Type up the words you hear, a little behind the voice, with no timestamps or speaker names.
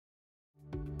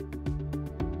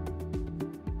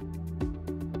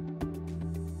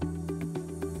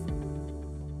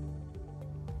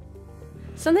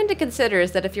Something to consider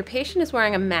is that if your patient is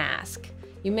wearing a mask,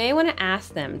 you may want to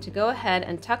ask them to go ahead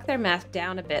and tuck their mask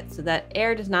down a bit so that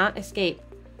air does not escape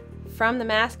from the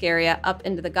mask area up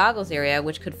into the goggles area,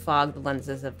 which could fog the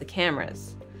lenses of the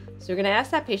cameras. So we're going to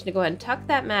ask that patient to go ahead and tuck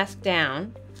that mask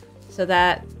down so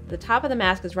that the top of the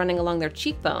mask is running along their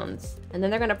cheekbones, and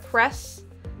then they're going to press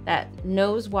that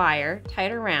nose wire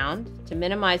tight around to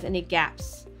minimize any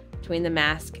gaps between the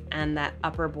mask and that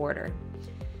upper border.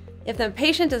 If the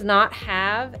patient does not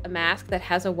have a mask that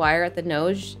has a wire at the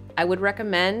nose, I would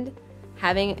recommend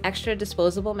having extra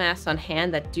disposable masks on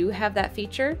hand that do have that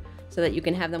feature so that you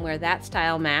can have them wear that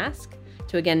style mask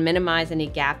to again minimize any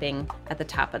gapping at the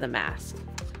top of the mask.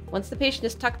 Once the patient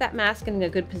has tucked that mask in a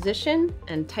good position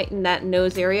and tightened that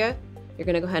nose area, you're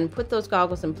going to go ahead and put those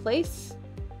goggles in place.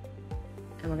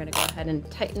 And we're going to go ahead and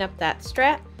tighten up that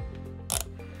strap,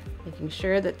 making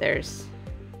sure that there's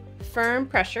firm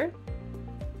pressure.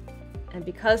 And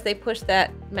because they push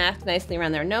that mask nicely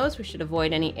around their nose, we should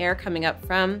avoid any air coming up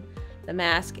from the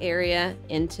mask area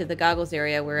into the goggles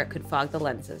area where it could fog the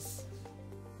lenses.